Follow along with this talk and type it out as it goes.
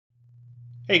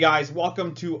Hey guys,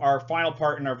 welcome to our final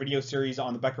part in our video series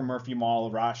on the Becker-Murphy model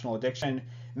of rational addiction.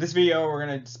 In this video, we're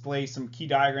going to display some key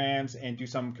diagrams and do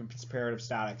some comparative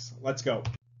statics. Let's go.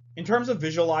 In terms of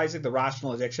visualizing the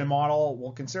rational addiction model,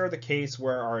 we'll consider the case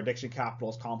where our addiction capital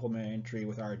is complementary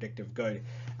with our addictive good.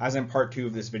 As in part 2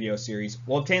 of this video series,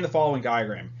 we'll obtain the following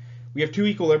diagram. We have two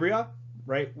equilibria,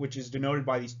 right, which is denoted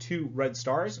by these two red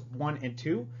stars, 1 and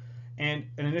 2, and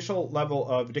an initial level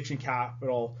of addiction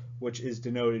capital, which is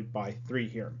denoted by 3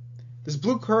 here. This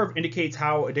blue curve indicates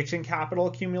how addiction capital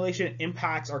accumulation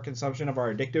impacts our consumption of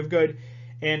our addictive good,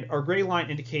 and our gray line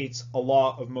indicates a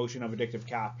law of motion of addictive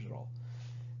capital.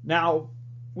 Now,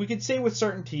 we could say with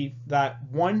certainty that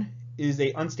 1 is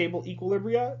an unstable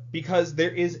equilibria because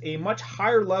there is a much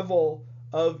higher level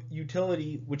of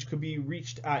utility which could be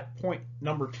reached at point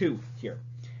number 2 here,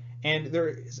 and there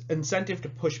is incentive to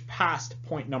push past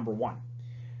point number 1.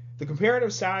 The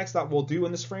comparative statics that we'll do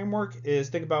in this framework is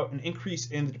think about an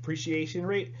increase in the depreciation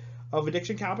rate of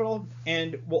addiction capital,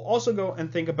 and we'll also go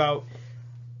and think about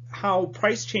how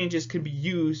price changes can be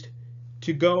used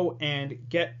to go and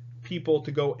get people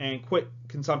to go and quit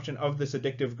consumption of this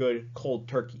addictive good cold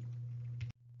turkey.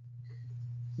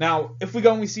 Now, if we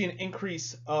go and we see an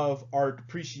increase of our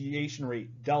depreciation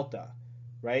rate delta,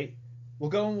 right, we'll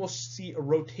go and we'll see a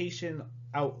rotation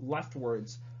out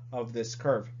leftwards of this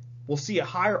curve. We'll see a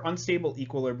higher unstable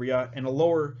equilibria and a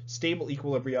lower stable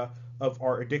equilibria of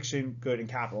our addiction good and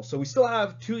capital. So we still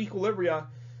have two equilibria,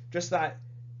 just that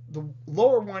the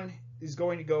lower one is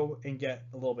going to go and get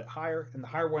a little bit higher, and the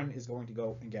higher one is going to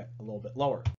go and get a little bit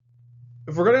lower.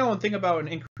 If we're going to go and think about an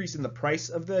increase in the price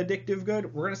of the addictive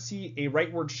good, we're going to see a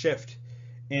rightward shift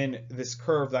in this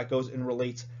curve that goes and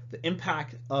relates the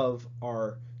impact of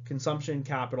our consumption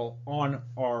capital on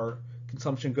our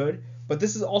consumption good, but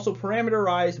this is also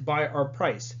parameterized by our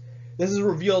price. This is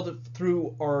revealed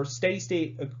through our steady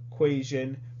state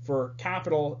equation for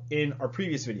capital in our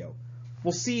previous video.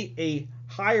 We'll see a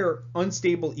higher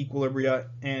unstable equilibria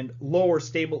and lower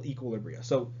stable equilibria.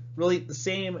 So really the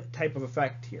same type of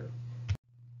effect here.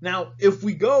 Now, if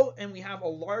we go and we have a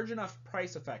large enough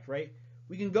price effect, right,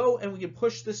 we can go and we can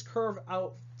push this curve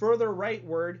out further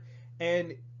rightward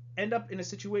and end up in a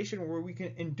situation where we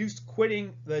can induce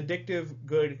quitting the addictive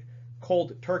good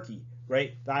cold turkey,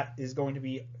 right? That is going to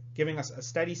be giving us a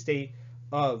steady state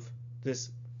of this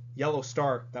yellow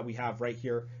star that we have right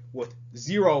here with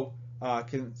zero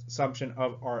consumption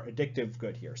of our addictive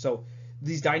good here. So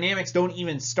these dynamics don't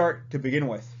even start to begin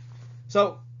with.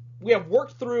 So we have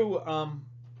worked through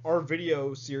our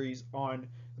video series on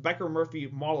the Becker-Murphy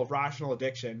model of rational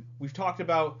addiction. We've talked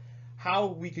about how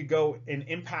we could go and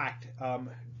impact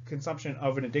consumption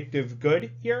of an addictive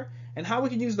good here, and how we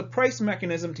can use the price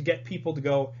mechanism to get people to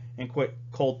go and quit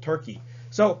cold turkey.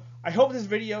 So I hope this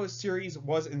video series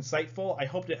was insightful. I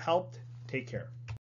hope it helped. Take care.